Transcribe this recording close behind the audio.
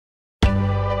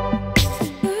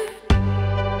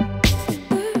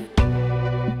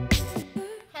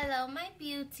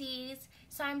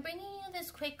So I'm bringing you this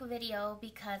quick video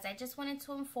because I just wanted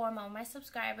to inform all my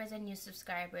subscribers and new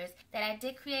subscribers that I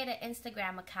did create an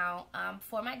Instagram account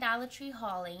for my Dollar Tree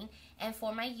hauling and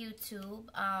for my YouTube.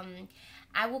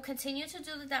 I will continue to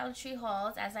do the Dollar Tree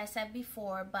hauls as I said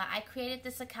before, but I created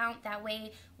this account that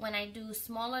way when I do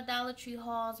smaller Dollar Tree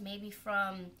hauls, maybe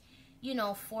from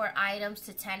 4 items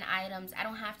to 10 items, I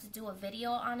don't have to do a video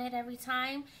on it every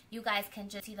time. You guys can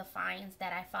just see the finds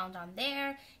that I found on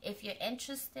there. If you're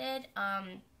interested,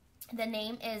 the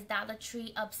name is Dollar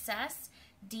Tree Obsessed,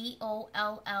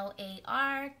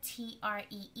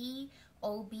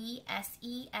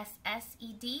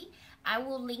 DOLLARTREEOBSESSED. I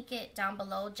will link it down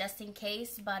below just in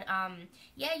case, but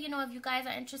yeah, if you guys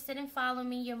are interested in following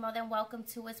me, you're more than welcome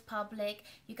to. It's public.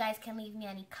 You guys can leave me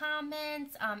any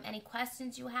comments, any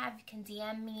questions you have, you can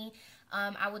DM me.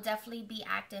 I will definitely be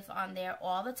active on there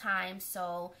all the time,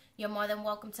 so you're more than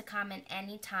welcome to comment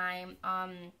anytime.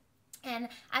 And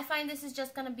I find this is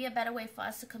just going to be a better way for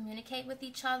us to communicate with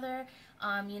each other.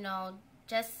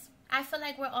 I feel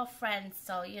like we're all friends,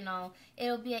 so,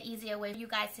 it'll be an easier way for you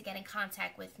guys to get in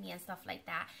contact with me and stuff like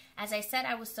that. As I said,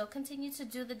 I will still continue to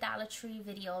do the Dollar Tree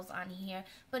videos on here,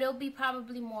 but it'll be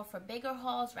probably more for bigger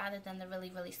hauls rather than the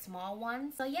really, really small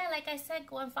ones. So, yeah, like I said,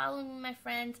 go and follow me, my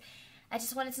friends. I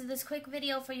just wanted to do this quick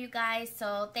video for you guys,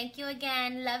 so thank you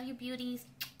again. Love you, beauties.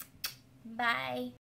 Bye.